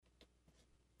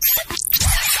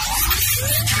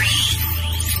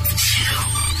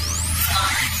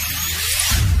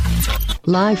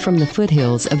Live from the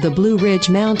foothills of the Blue Ridge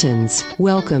Mountains,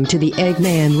 welcome to the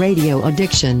Eggman Radio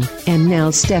Addiction. And now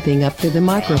stepping up to the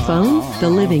microphone, the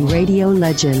living radio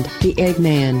legend, the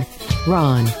Eggman,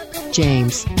 Ron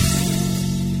James.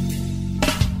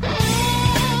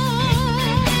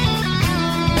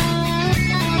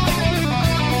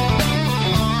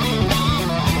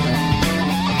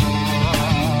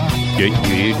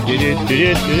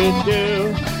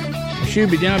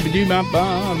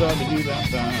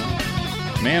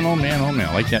 Man, oh man, oh man.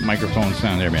 I like that microphone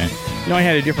sound there, man. You know, I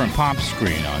had a different pop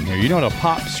screen on here. You know what a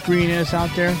pop screen is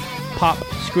out there? Pop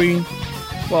screen?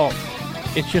 Well,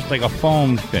 it's just like a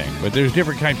foam thing, but there's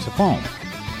different types of foam.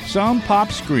 Some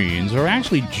pop screens are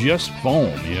actually just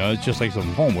foam. You know, it's just like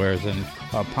some foam, whereas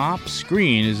a pop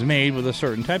screen is made with a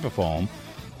certain type of foam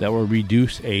that will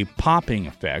reduce a popping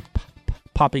effect.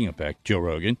 Popping effect, Joe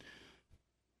Rogan.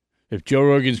 If Joe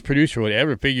Rogan's producer would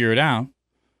ever figure it out,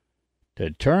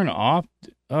 to turn on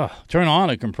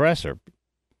a compressor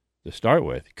to start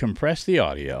with, compress the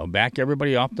audio, back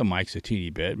everybody off the mics a teeny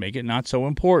bit, make it not so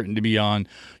important to be on,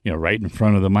 right in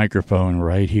front of the microphone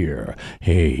right here.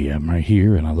 Hey, I'm right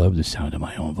here, and I love the sound of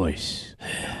my own voice.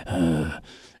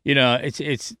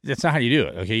 It's that's not how you do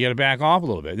it. Okay, you got to back off a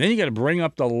little bit. Then you got to bring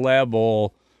up the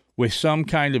level with some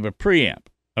kind of a preamp.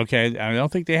 Okay, I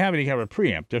don't think they have any kind of a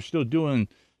preamp. They're still doing,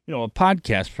 a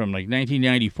podcast from like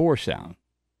 1994 sound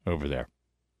over there.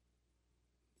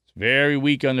 It's very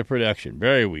weak on the production,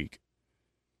 very weak.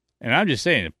 And I'm just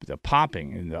saying, the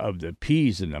popping of the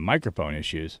P's and the microphone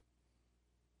issues.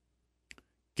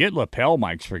 Get lapel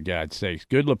mics, for God's sakes.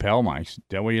 Good lapel mics.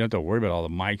 That way you don't have to worry about all the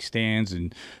mic stands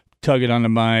and tugging on the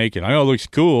mic. And I know it looks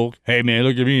cool. Hey, man,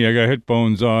 look at me. I got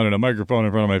headphones on and a microphone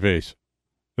in front of my face.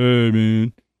 Hey,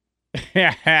 man.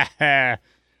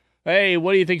 Hey,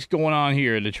 what do you think's going on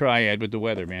here in the Triad with the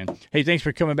weather, man? Hey, thanks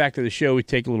for coming back to the show. We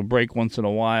take a little break once in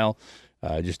a while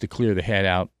just to clear the head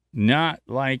out. Not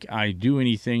like I do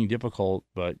anything difficult,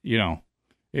 but,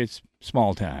 it's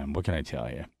small time. What can I tell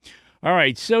you? All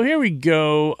right, so here we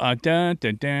go. We got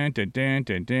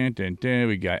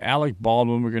Alec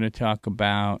Baldwin we're going to talk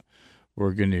about.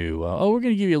 We're going to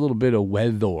give you a little bit of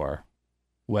weather.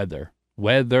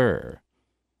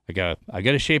 I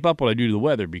gotta shape up what I do to the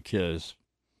weather, because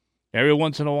every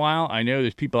once in a while I know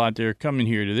there's people out there coming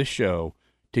here to this show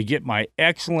to get my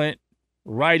excellent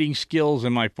writing skills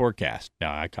and my forecast. No,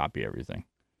 I copy everything.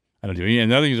 I don't do anything.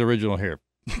 Nothing's original here.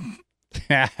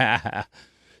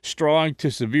 Strong to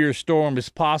severe storm is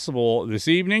possible this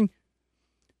evening.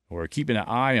 We're keeping an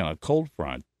eye on a cold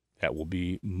front that will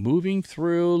be moving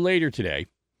through later today.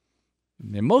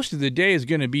 And most of the day is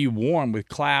going to be warm with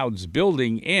clouds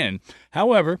building in.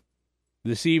 However,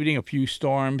 this evening a few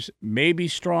storms may be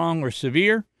strong or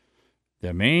severe.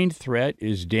 The main threat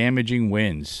is damaging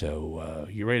winds, so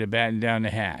you're ready to batten down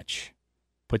the hatch.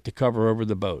 Put the cover over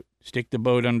the boat. Stick the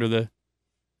boat under the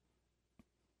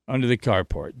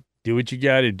carport. Do what you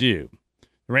got to do.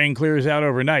 The rain clears out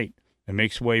overnight and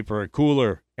makes way for a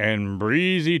cooler and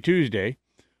breezy Tuesday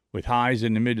with highs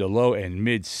in the mid to low and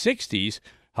mid 60s.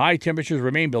 High temperatures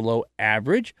remain below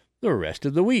average the rest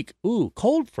of the week. Ooh,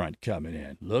 cold front coming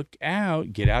in. Look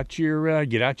out. Get out your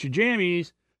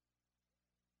jammies.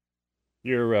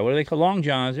 Your, what do they call, long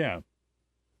johns? Yeah.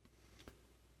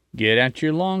 Get out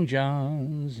your long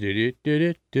johns.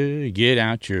 Get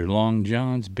out your long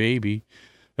johns, baby.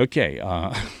 Okay.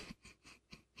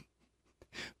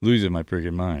 Losing my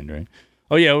freaking mind, right?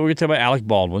 Oh, yeah, we're going to talk about Alec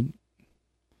Baldwin.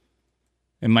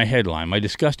 And my headline, my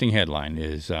disgusting headline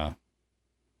is...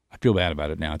 I feel bad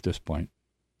about it now at this point,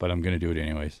 but I'm going to do it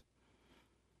anyways.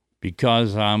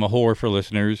 Because I'm a whore for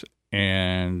listeners,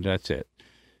 and that's it.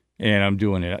 And I'm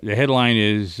doing it. The headline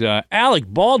is, Alec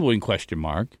Baldwin, ?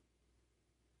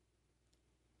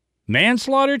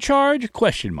 Manslaughter charge, ?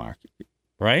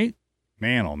 Right?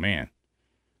 Man, oh man.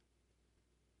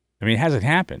 I mean, it hasn't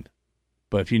happened.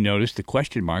 But if you notice, the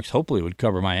question marks hopefully would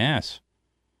cover my ass.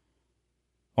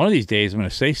 One of these days, I'm going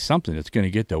to say something that's going to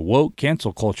get the woke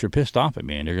cancel culture pissed off at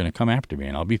me, and they're going to come after me,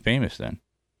 and I'll be famous then.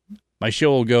 My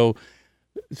show will go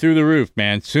through the roof,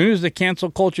 man. As soon as the cancel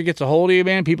culture gets a hold of you,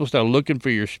 man, people start looking for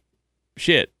your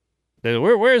shit.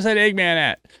 Where's that Eggman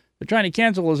at? They're trying to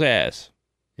cancel his ass.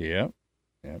 Yep.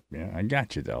 I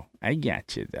got you, though.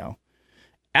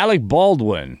 Alec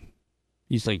Baldwin.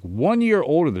 He's like 1 year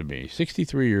older than me,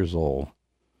 63 years old.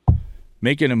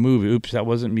 Making a movie. Oops, that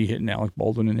wasn't me hitting Alec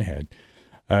Baldwin in the head.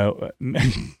 It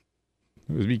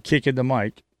was me kicking the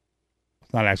mic.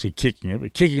 Not actually kicking it,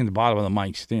 but kicking the bottom of the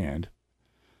mic stand.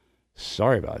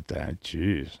 Sorry about that.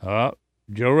 Jeez.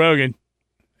 Joe Rogan.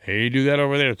 Hey, do that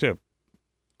over there, too.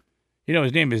 You know,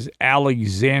 his name is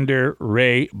Alexander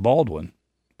Ray Baldwin,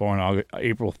 born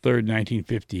April 3rd,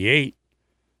 1958.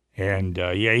 And,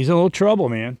 yeah, he's in a little trouble,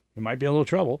 man. He might be in a little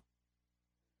trouble.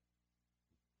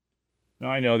 Now,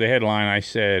 I know the headline, I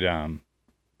said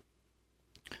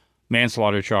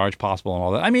manslaughter charge possible and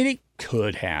all that. I mean, it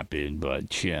could happen,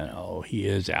 but, you know, he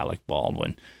is Alec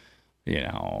Baldwin, you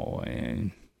know,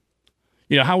 and,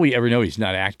 you know, how we ever know he's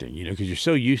not acting, you know, because you're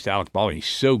so used to Alec Baldwin. He's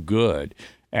so good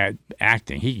at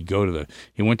acting. He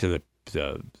went to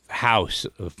the house,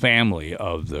 the family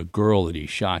of the girl that he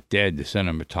shot dead, the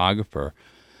cinematographer,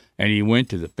 and he went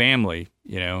to the family,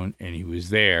 you know, and he was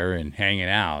there and hanging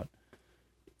out,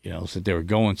 you know, so they were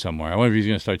going somewhere. I wonder if he's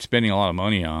going to start spending a lot of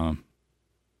money on them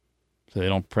so they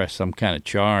don't press some kind of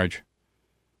charge,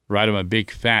 write him a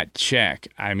big fat check.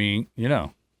 I mean, you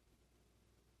know,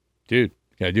 dude,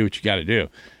 you got to do what you got to do.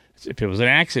 If it was an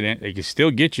accident, they can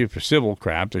still get you for civil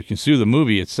crap. They can sue the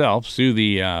movie itself, sue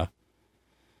the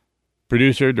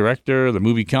producer, director, the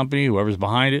movie company, whoever's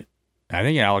behind it. I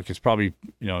think Alec is probably,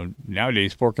 you know,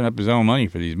 nowadays forking up his own money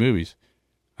for these movies.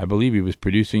 I believe he was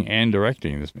producing and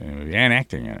directing this movie and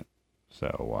acting in it.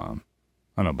 So,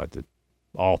 I don't know about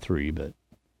all three, but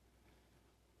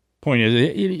point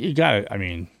is, you got to, I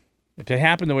mean, if it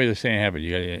happened the way they're saying it happened,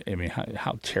 you got to, I mean,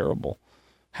 how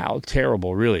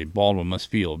terrible really Baldwin must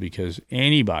feel, because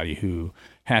anybody who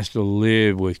has to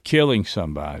live with killing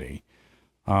somebody,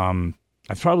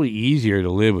 it's probably easier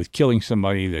to live with killing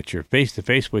somebody that you're face to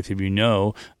face with if you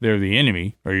know they're the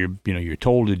enemy, or you're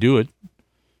told to do it.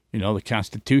 You know, the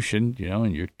Constitution, you know,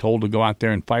 and you're told to go out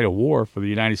there and fight a war for the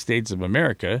United States of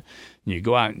America, and you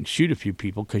go out and shoot a few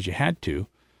people because you had to,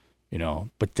 you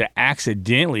know. But to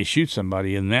accidentally shoot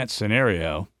somebody in that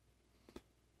scenario,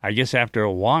 I guess after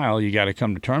a while you got to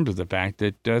come to terms with the fact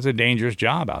that it's a dangerous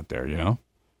job out there, you know.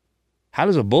 How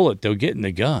does a bullet, though, get in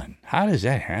the gun? How does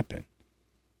that happen?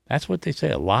 That's what they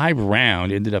say. A live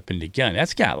round ended up in the gun.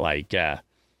 That's got like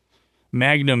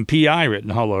Magnum P.I.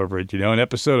 written all over it, you know, an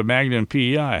episode of Magnum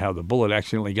P.I., how the bullet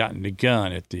accidentally got in the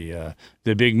gun at the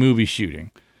big movie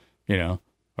shooting, you know,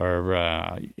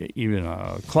 or even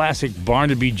a classic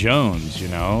Barnaby Jones, you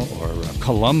know, or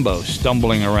Columbo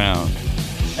stumbling around.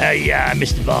 Yeah,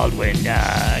 Mr. Baldwin,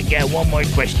 got one more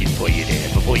question for you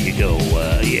there before you go.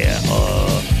 You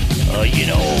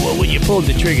know, when you pulled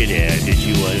the trigger there, did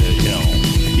you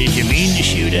mean to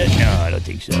shoot it? No, I don't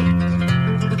think so.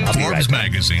 Forbes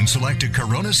magazine selected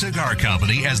Corona Cigar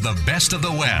Company as the best of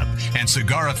the web, and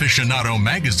Cigar Aficionado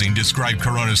magazine described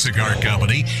Corona Cigar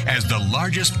Company as the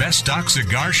largest best-stocked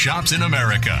cigar shops in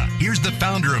America. Here's the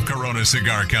founder of Corona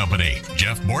Cigar Company,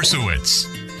 Jeff Borsowitz.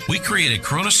 We created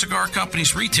Corona Cigar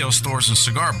Company's retail stores and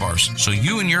cigar bars so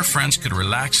you and your friends could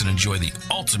relax and enjoy the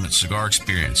ultimate cigar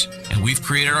experience. And we've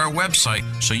created our website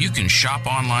so you can shop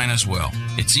online as well.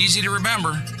 It's easy to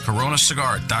remember,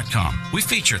 coronacigar.com. We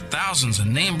feature thousands of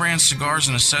name brand cigars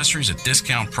and accessories at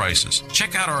discount prices.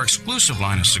 Check out our exclusive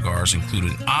line of cigars,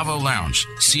 including Avo Lounge,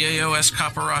 CAO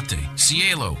Escaparate,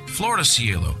 Cielo, Florida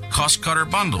Cielo, Cost Cutter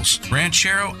Bundles,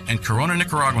 Ranchero, and Corona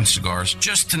Nicaraguan cigars,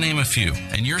 just to name a few.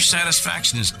 And your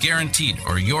satisfaction is guaranteed,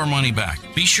 or your money back.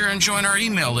 Be sure and join our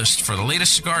email list for the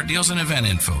latest cigar deals and event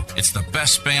info. It's the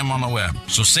best spam on the web.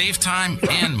 So save time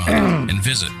and money and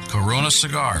visit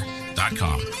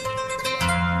coronacigar.com.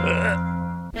 Yeah.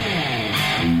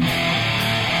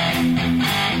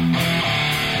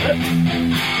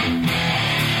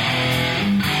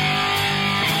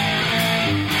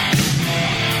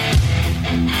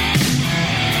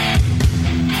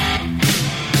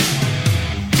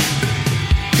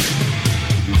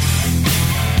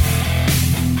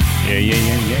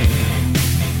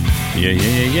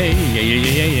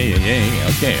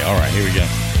 Okay, all right, here we go.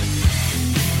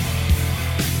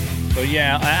 So,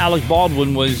 yeah, Alec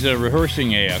Baldwin was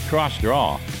rehearsing a cross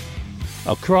draw.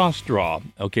 A cross draw.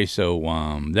 Okay, so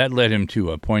that led him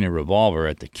to point a revolver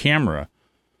at the camera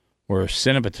where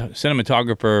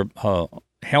cinematographer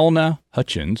Helena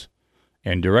Hutchins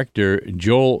and director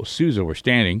Joel Souza were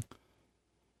standing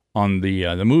on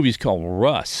the movie's called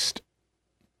Rust.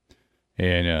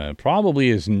 And probably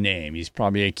his name. He's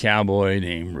probably a cowboy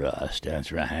named Rust.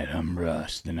 That's right. I'm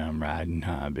Rust, and I'm riding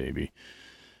high, baby.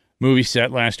 Movie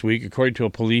set last week, according to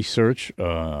a police search.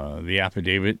 The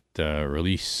affidavit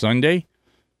released Sunday.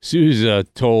 Souza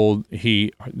told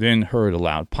he then heard a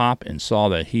loud pop and saw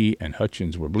that he and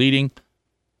Hutchins were bleeding.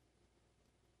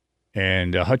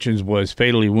 And Hutchins was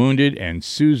fatally wounded, and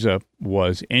Souza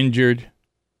was injured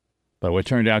by what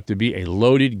turned out to be a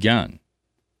loaded gun.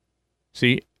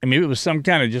 See, I mean, it was some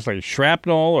kind of just like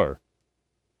shrapnel or,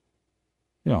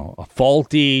 you know, a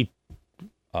faulty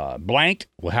blank,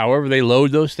 however they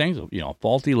load those things, you know, a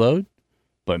faulty load.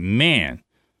 But, man,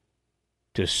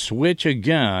 to switch a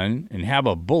gun and have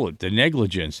a bullet, the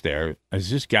negligence there has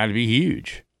just got to be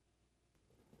huge.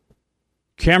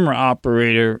 Camera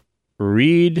operator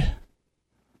Reed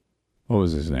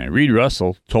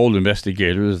Russell told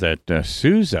investigators that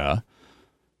Souza,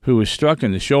 who was struck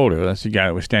in the shoulder, that's the guy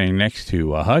that was standing next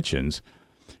to Hutchins,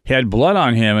 had blood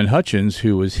on him, and Hutchins,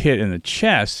 who was hit in the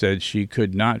chest, said she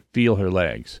could not feel her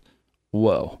legs.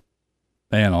 Whoa.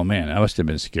 Man, oh man, that must have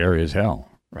been scary as hell,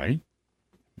 right?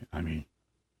 I mean,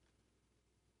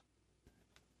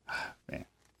 man.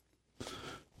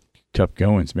 Tough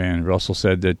goings, man. Russell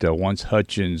said that once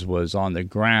Hutchins was on the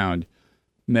ground,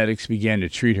 medics began to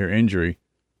treat her injury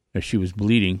as she was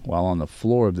bleeding while on the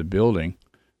floor of the building.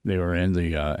 They were in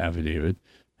the affidavit,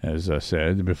 as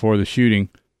said. Before the shooting,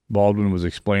 Baldwin was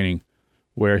explaining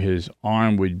where his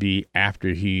arm would be after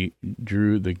he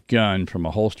drew the gun from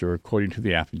a holster, according to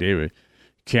the affidavit.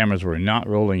 Cameras were not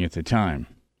rolling at the time.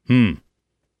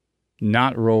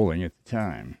 Not rolling at the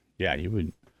time. Yeah, you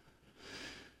wouldn't.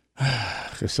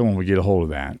 If someone would get a hold of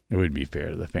that, it would be fair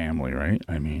to the family, right?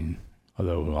 I mean,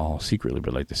 although we all secretly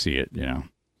would like to see it, you know,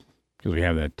 because we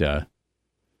have that,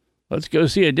 let's go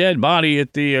see a dead body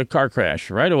at the car crash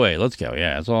right away. Let's go.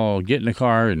 Yeah, it's all get in the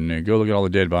car and go look at all the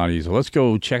dead bodies. Let's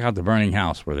go check out the burning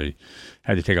house where they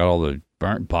had to take out all the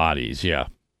burnt bodies. Yeah.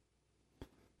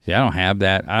 See, I don't have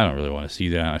that. I don't really want to see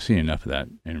that. I've seen enough of that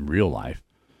in real life.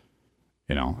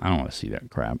 You know, I don't want to see that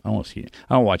crap. I don't want to see it.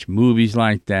 I don't watch movies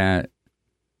like that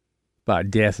about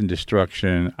death and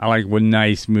destruction. I like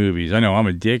nice movies. I know I'm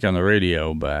a dick on the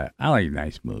radio, but I like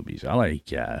nice movies. I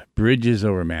like Bridges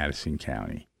Over Madison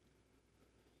County.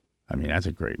 I mean, that's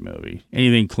a great movie.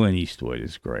 Anything Clint Eastwood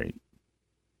is great.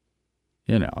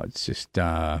 You know, it's just,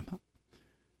 but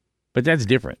that's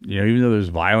different. You know, even though there's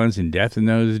violence and death in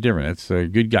those, it's different. It's a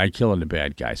good guy killing the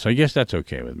bad guy. So I guess that's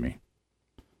okay with me.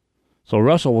 So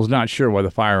Russell was not sure why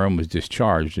the firearm was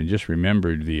discharged and just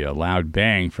remembered the loud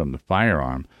bang from the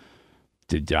firearm,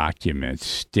 the document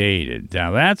stated.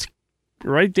 Now, that's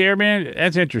right there, man.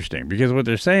 That's interesting because what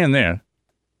they're saying there,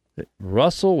 that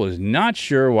Russell was not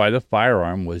sure why the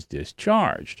firearm was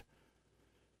discharged.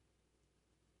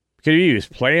 Because he was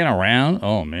playing around.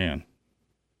 Oh, man.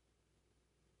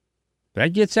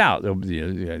 That gets out.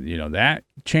 You know, that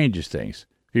changes things.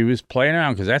 He was playing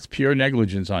around because that's pure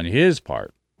negligence on his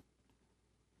part.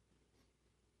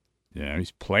 You know,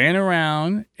 he's playing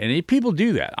around, and people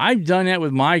do that. I've done that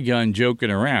with my gun,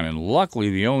 joking around, and luckily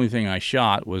the only thing I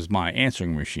shot was my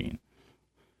answering machine.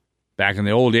 Back in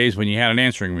the old days when you had an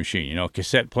answering machine, you know,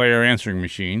 cassette player answering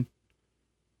machine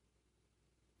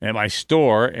at my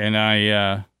store, and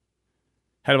I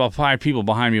had about 5 people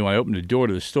behind me when I opened the door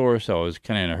to the store, so I was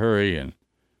kind of in a hurry, and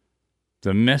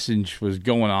the message was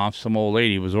going off. Some old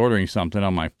lady was ordering something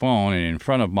on my phone, and in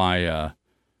front of my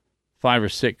 5 or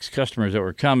 6 customers that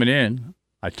were coming in,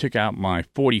 I took out my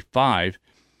 .45,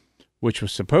 which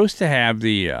was supposed to have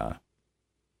the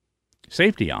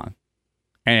safety on,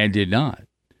 and it did not.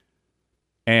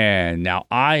 And now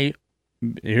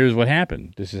here's what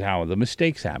happened. This is how the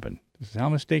mistakes happen.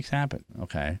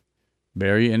 Okay.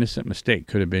 Very innocent mistake.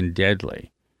 Could have been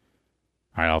deadly.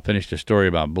 All right, I'll finish the story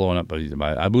about blowing up.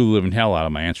 I blew the living hell out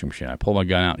of my answering machine. I pulled my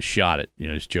gun out and shot it, you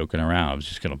know, just joking around. I was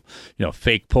just going to, you know,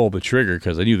 fake pull the trigger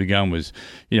because I knew the gun was,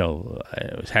 you know,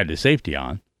 had the safety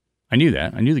on. I knew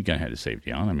that. I knew the gun had the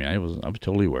safety on. I mean, I was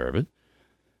totally aware of it.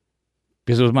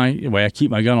 Because it was my way I keep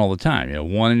my gun all the time. You know,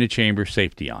 one in the chamber,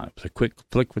 safety on. It was a quick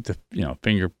flick with the, you know,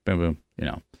 finger, you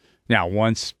know. Now,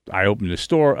 once I opened the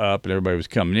store up and everybody was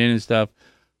coming in and stuff,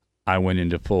 I went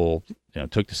into full, you know,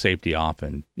 took the safety off,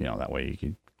 and, you know, that way you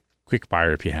could quick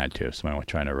fire if you had to. If somebody was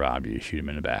trying to rob you, shoot him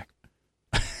in the back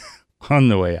on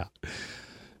the way out.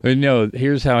 But no,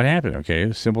 here's how it happened, okay? It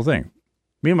was a simple thing.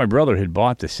 Me and my brother had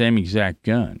bought the same exact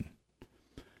gun,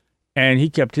 and he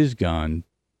kept his gun,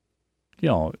 you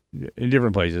know, in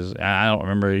different places. I don't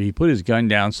remember. He put his gun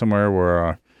down somewhere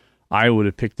where I would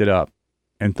have picked it up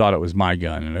and thought it was my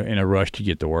gun in a rush to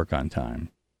get to work on time.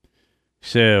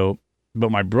 So, but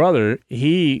my brother,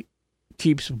 he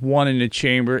keeps one in the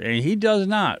chamber, and he does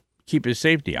not keep his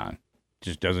safety on.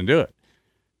 Just doesn't do it.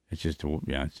 It's just, you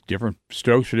know, it's different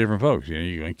strokes for different folks. You know,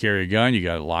 you're going to carry a gun, you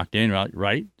got it locked in,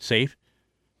 right, safe,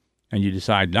 and you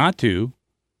decide not to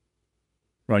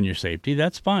run your safety,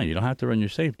 that's fine. You don't have to run your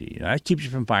safety. You know, that keeps you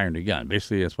from firing the gun.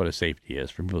 Basically, that's what a safety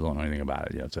is for people who don't know anything about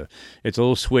it. You know, it's a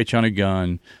little switch on a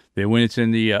gun that when it's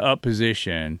in the up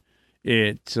position,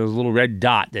 it's a little red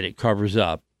dot that it covers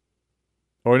up.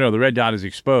 Or no, the red dot is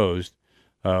exposed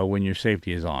when your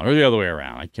safety is on. Or the other way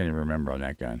around. I can't even remember on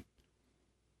that gun.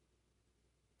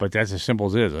 But that's as simple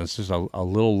as it is. It's just a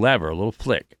little lever, a little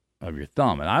flick of your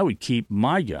thumb. And I would keep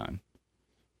my gun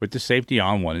with the safety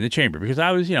on, one in the chamber, because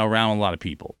I was, around a lot of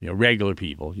people, regular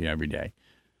people, every day,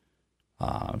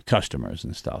 customers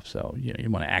and stuff. So, you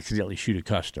want to accidentally shoot a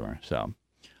customer. So,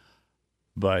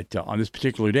 but on this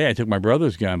particular day, I took my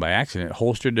brother's gun by accident,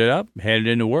 holstered it up, headed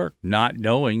into work, not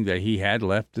knowing that he had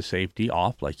left the safety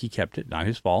off like he kept it. Not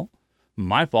his fault.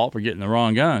 My fault for getting the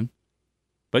wrong gun.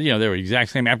 But, they were the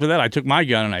exact same. After that, I took my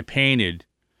gun and I painted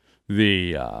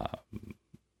the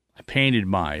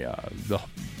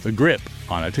grip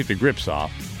on it. I took the grips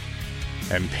off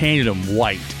and painted them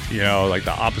white, like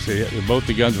the opposite. Both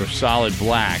the guns were solid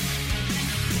black.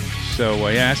 So,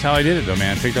 that's how I did it, though,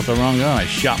 man. I picked up the wrong gun. I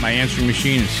shot my answering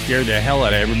machine and scared the hell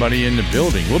out of everybody in the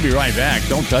building. We'll be right back.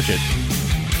 Don't touch it.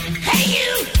 Hey,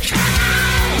 you! Come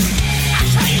on! I'll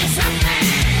show you something!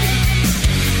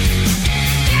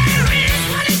 There is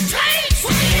what it takes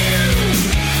for you!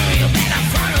 You better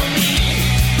follow me!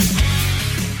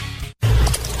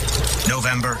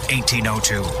 November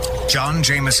 1802. John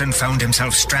Jameson found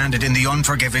himself stranded in the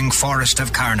unforgiving forest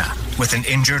of Carna, with an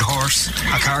injured horse,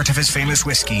 a cart of his famous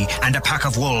whiskey, and a pack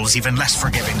of wolves even less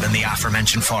forgiving than the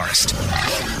aforementioned forest.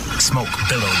 Smoke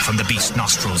billowed from the beast's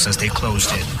nostrils as they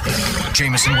closed in.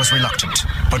 Jameson was reluctant,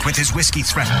 but with his whiskey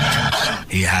threatened,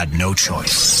 he had no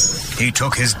choice. He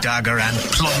took his dagger and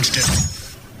plunged it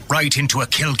right into a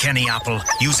Kilkenny apple,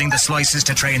 using the slices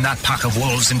to train that pack of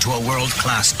wolves into a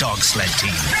world-class dog sled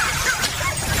team.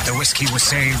 The whiskey was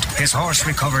saved, his horse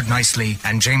recovered nicely,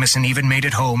 and Jameson even made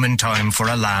it home in time for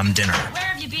a lamb dinner. Where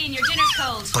have you been? Your dinner's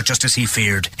cold. But just as he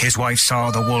feared, his wife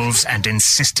saw the wolves and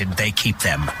insisted they keep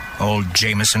them. Old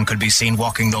Jameson could be seen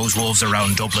walking those wolves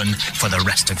around Dublin for the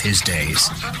rest of his days,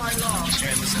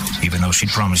 even though she'd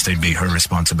promised they'd be her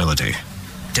responsibility.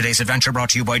 Today's adventure brought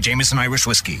to you by Jameson Irish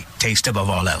Whiskey. Taste above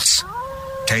all else.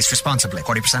 Taste responsibly.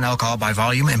 40% alcohol by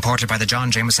volume. Imported by the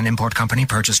John Jameson Import Company.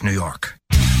 Purchased New York.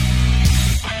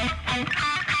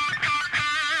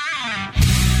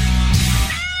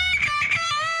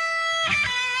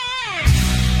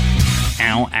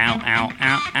 Ow, ow, ow,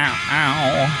 ow, ow,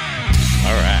 ow.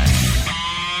 All right.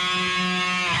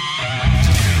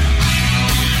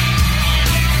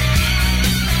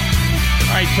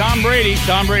 All right, Tom Brady,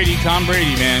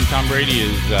 man. Tom Brady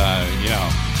is,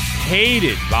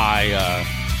 hated by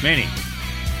many.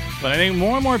 But I think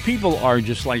more and more people are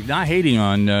just like not hating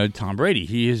on Tom Brady.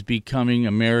 He is becoming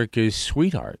America's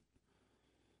sweetheart.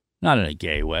 Not in a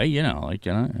gay way,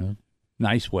 a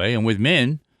nice way. And with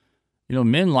men,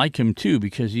 men like him too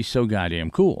because he's so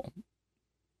goddamn cool.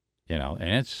 And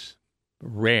it's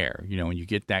rare, when you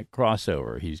get that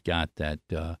crossover. He's got that,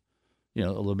 a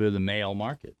little bit of the male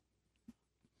market.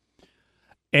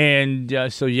 And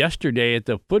so yesterday at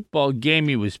the football game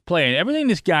he was playing, everything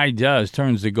this guy does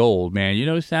turns to gold, man. You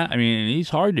notice that? I mean, he's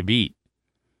hard to beat.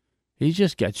 He's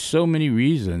just got so many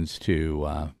reasons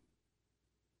to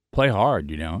play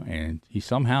hard, and he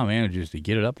somehow manages to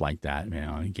get it up like that, man,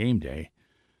 on game day.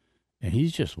 And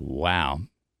he's just, wow.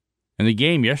 And the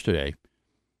game yesterday,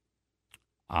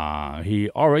 he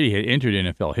already had entered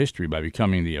NFL history by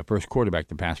becoming the first quarterback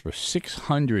to pass for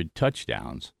 600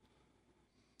 touchdowns.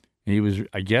 And he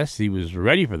was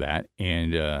ready for that.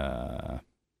 And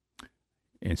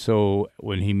so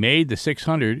when he made the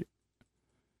 600,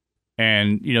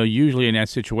 and, usually in that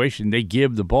situation, they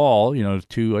give the ball,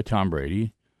 to Tom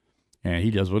Brady, and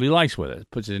he does what he likes with it.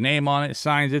 Puts his name on it,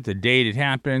 signs it, the date it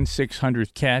happened,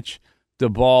 600th catch. The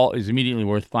ball is immediately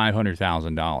worth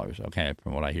 $500,000, okay,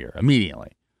 from what I hear.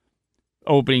 Immediately.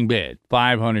 Opening bid,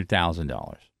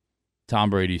 $500,000. Tom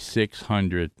Brady's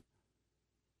 600th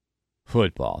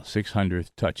football, 600th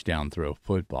touchdown throw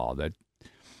football that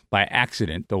by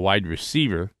accident the wide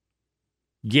receiver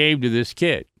gave to this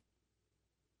kid.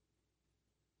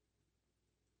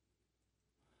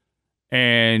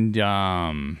 And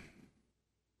there's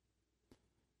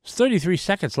 33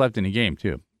 seconds left in the game,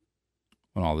 too,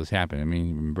 when all this happened. I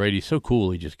mean, Brady's so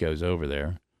cool, he just goes over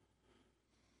there.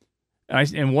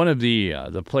 And one of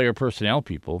the player personnel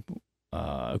people,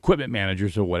 equipment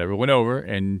managers or whatever, went over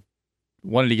and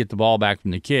wanted to get the ball back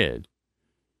from the kid.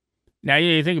 Now,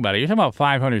 you think about it. You're talking about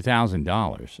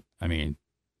 $500,000. I mean,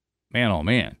 man, oh,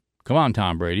 man. Come on,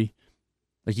 Tom Brady.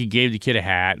 Like, he gave the kid a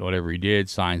hat, whatever he did,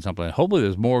 signed something. Hopefully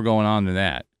there's more going on than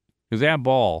that. Because that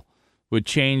ball would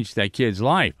change that kid's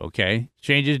life, okay?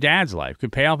 Change his dad's life.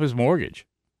 Could pay off his mortgage.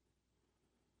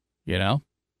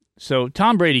 So,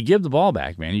 Tom Brady, give the ball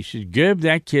back, man. You should give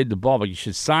that kid the ball back. You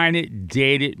should sign it,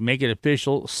 date it, make it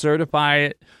official, certify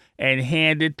it, and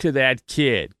hand it to that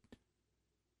kid,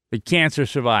 the cancer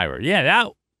survivor. Yeah,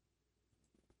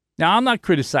 now I'm not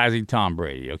criticizing Tom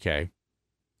Brady, okay?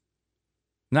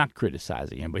 Not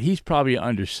criticizing him, but he's probably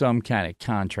under some kind of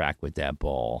contract with that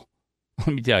ball.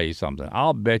 Let me tell you something.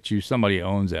 I'll bet you somebody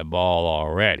owns that ball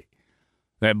already.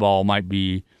 That ball might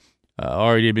be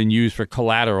already been used for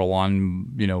collateral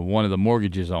on, one of the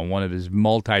mortgages on one of his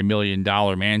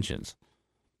multi-million-dollar mansions,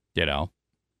 So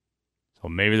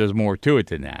maybe there's more to it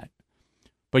than that.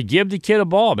 But give the kid a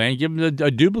ball, man. Give him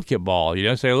a duplicate ball.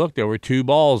 Say, look, there were 2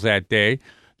 balls that day.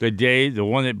 The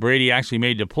one that Brady actually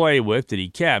made the play with that he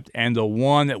kept, and the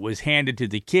one that was handed to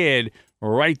the kid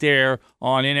right there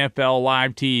on NFL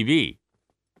Live TV.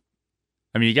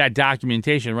 I mean, you got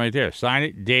documentation right there. Sign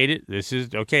it, date it. This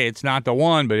is, okay, it's not the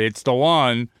one, but it's the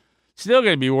one. Still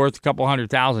going to be worth a couple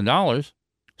 $100,000.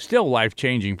 Still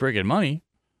life-changing freaking money.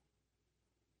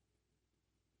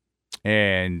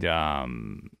 And, I'll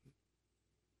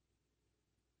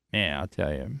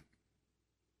tell you.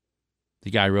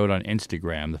 The guy wrote on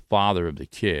Instagram, the father of the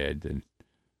kid, the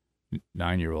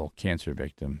 9-year-old cancer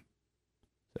victim.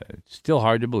 It's still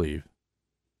hard to believe.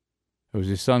 It was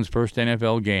his son's first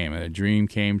NFL game, and a dream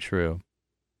came true.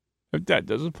 If that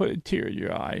doesn't put a tear in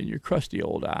your eye, in your crusty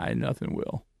old eye, nothing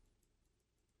will.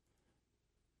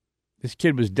 This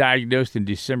kid was diagnosed in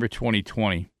December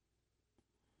 2020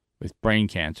 with brain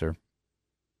cancer.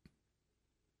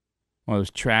 One of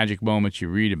those tragic moments you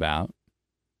read about.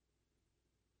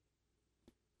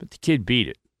 But the kid beat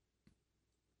it.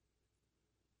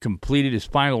 Completed his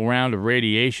final round of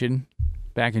radiation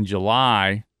back in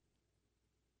July.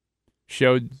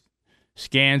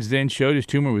 Scans then showed his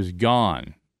tumor was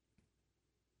gone.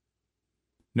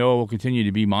 Noah will continue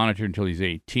to be monitored until he's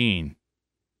 18.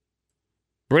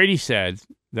 Brady said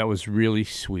that was really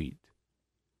sweet.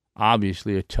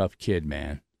 Obviously a tough kid,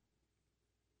 man.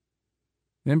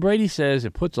 Then Brady says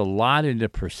it puts a lot into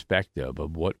perspective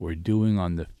of what we're doing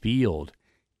on the field.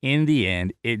 In the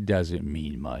end, it doesn't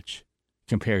mean much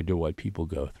compared to what people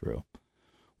go through.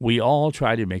 We all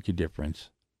try to make a difference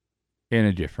in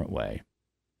a different way,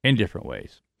 in different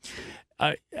ways.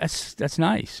 That's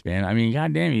nice, man. I mean,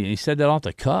 goddamn, he said that off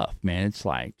the cuff, man. It's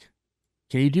like,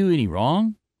 can you do any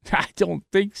wrong? I don't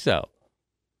think so.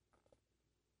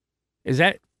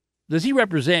 Does he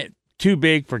represent too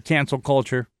big for cancel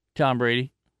culture, Tom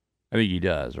Brady? I think he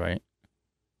does, right?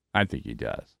 I think he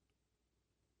does.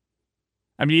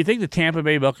 I mean, do you think the Tampa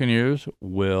Bay Buccaneers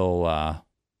will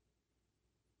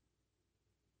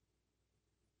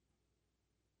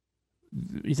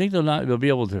you think they'll be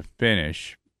able to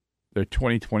finish their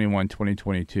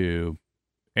 2021-2022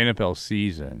 NFL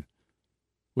season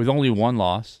with only one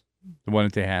loss, the one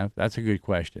that they have? That's a good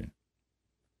question.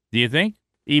 Do you think?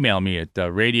 Email me at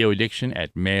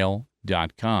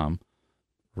radioaddiction@mail.com.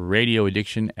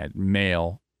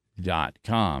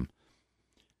 radioaddiction@mail.com.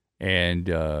 And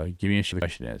give me a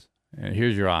question is. And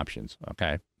here's your options,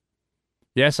 okay?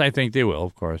 Yes, I think they will,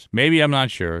 of course. Maybe I'm not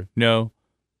sure. No,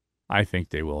 I think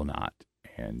they will not.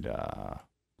 And I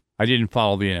didn't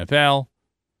follow the NFL.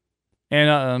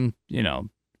 And,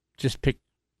 just pick,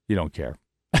 you don't care.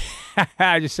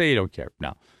 Just say you don't care.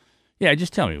 No. Yeah,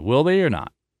 just tell me, will they or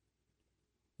not?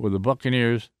 Will the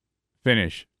Buccaneers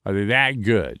finish? Are they that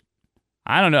good?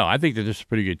 I don't know. I think they're just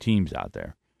pretty good teams out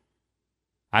there.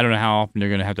 I don't know how often they're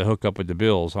going to have to hook up with the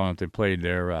Bills. I don't know if they played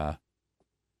their a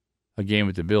game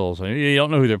with the Bills. You don't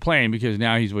know who they're playing because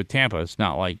now he's with Tampa. It's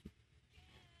not like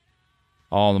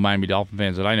all the Miami Dolphin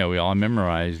fans that I know. We all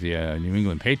memorized the New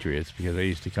England Patriots because they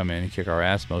used to come in and kick our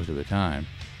ass most of the time.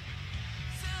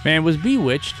 Man, it was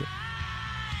Bewitched.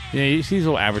 You see these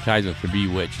little advertisements for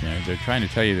Bewitched. They're trying to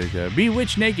tell you that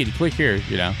Bewitched naked. Click here,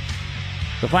 The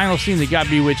final scene that got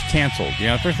Bewitched canceled.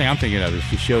 The first thing I'm thinking of is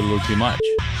she showed a little too much.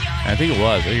 And I think it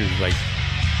was. I think it was like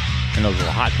in those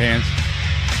little hot pants,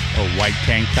 a white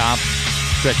tank top,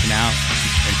 stretching out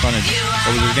in front of,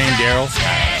 what was his name, Daryl?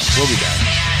 We'll be back.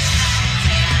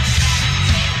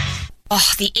 Oh,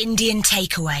 the Indian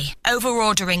takeaway.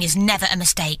 Over-ordering is never a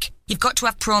mistake. You've got to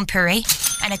have prawn puree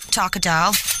and a taka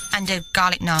dal and a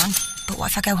garlic naan. But what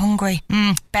if I go hungry?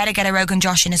 Better get a Rogan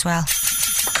Josh in as well.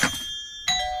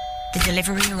 The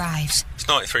delivery arrives. It's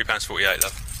 £93.48,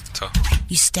 love. So.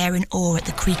 You stare in awe at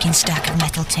the creaking stack of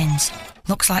metal tins.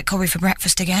 Looks like curry for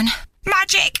breakfast again.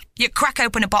 Magic! You crack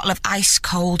open a bottle of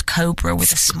ice-cold Cobra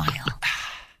with a smile.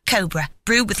 Cobra,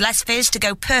 brewed with less fizz to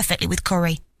go perfectly with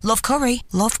curry. Love curry,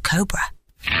 love Cobra.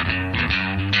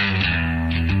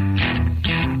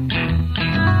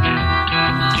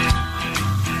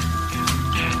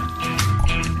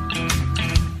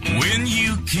 When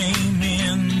you came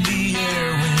in, the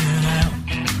air went out,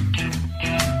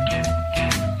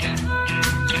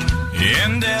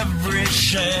 and every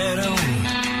shadow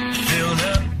filled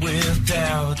up with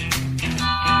doubt.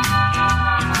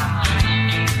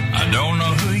 I don't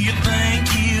know who you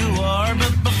think you are,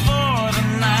 but before the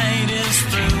night is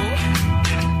through,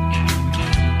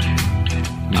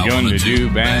 I'm going to do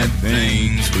bad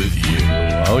things with you.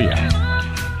 Oh, yeah.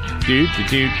 Do.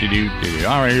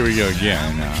 All right, here we go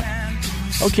again.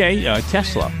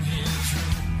 Tesla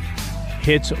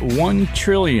hits 1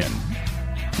 trillion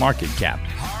market cap.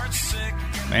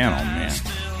 Man, oh, man.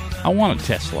 I want a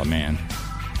Tesla, man.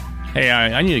 Hey,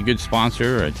 I need a good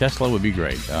sponsor. A Tesla would be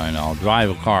great, and I'll drive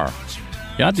a car.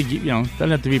 You don't have to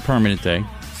doesn't have to be a permanent thing.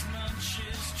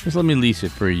 Just let me lease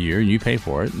it for a year, and you pay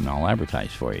for it, and I'll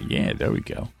advertise for you. Yeah, there we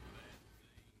go.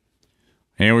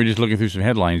 And we're just looking through some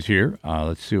headlines here.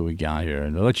 Let's see what we got here.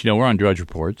 And I'll let you know, we're on Drudge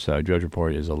Reports. Drudge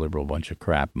Report is a liberal bunch of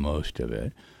crap, most of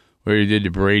it. We did the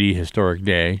Brady Historic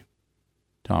Day.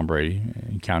 Tom Brady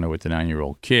encounter with the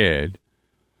 9-year-old kid.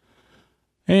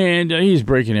 And he's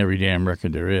breaking every damn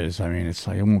record there is. I mean, it's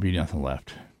like, it won't be nothing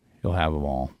left. He'll have them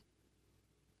all.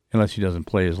 Unless he doesn't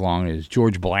play as long as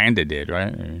George Blanda did,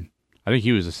 right? I think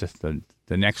he was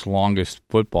the next longest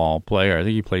football player. I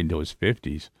think he played until his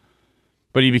 50s.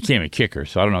 But he became a kicker,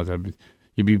 so I don't know if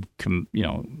you'd be,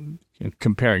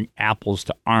 comparing apples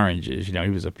to oranges. He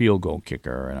was a field goal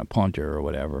kicker and a punter or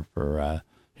whatever for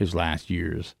his last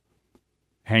years.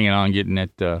 Hanging on, getting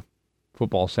that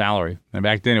football salary. And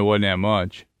back then it wasn't that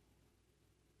much.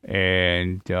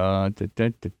 And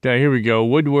here we go.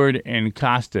 Woodward and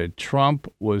Costa. Trump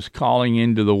was calling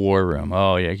into the war room.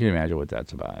 Oh, yeah, I can imagine what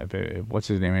that's about. If what's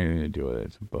his name? Anything to do with it?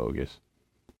 It's bogus.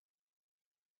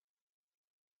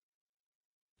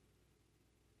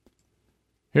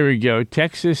 Here we go.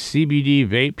 Texas CBD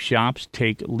vape shops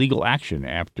take legal action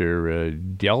after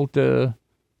Delta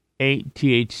 8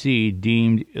 THC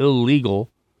deemed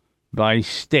illegal by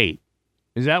state.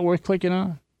 Is that worth clicking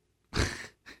on?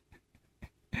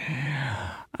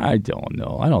 I don't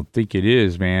know. I don't think it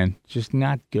is, man. Just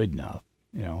not good enough.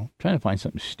 Trying to find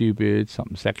something stupid,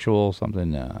 something sexual,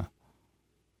 something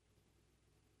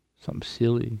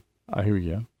silly. Oh, here we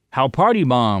go. How Party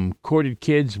Mom courted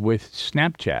kids with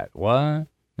Snapchat. What?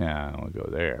 Nah, I don't want to go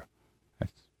there.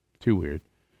 That's too weird.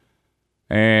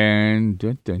 And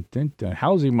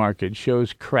housing market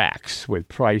shows cracks with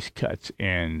price cuts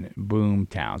in boom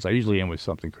towns. I usually end with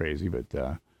something crazy, but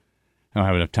I don't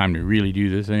have enough time to really do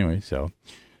this anyway. So,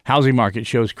 housing market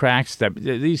shows cracks. That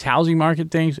these housing market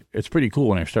things, it's pretty cool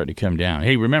when they're starting to come down.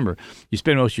 Hey, remember, you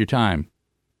spend most of your time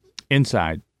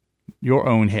inside your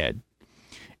own head.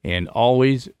 And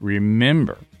always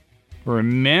remember,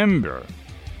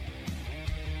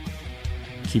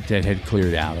 keep that head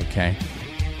cleared out, okay?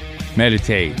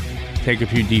 Meditate. Take a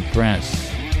few deep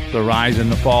breaths. The rise and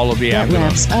the fall will be that after. That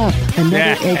wraps up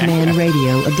another Eggman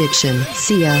Radio Addiction.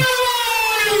 See ya.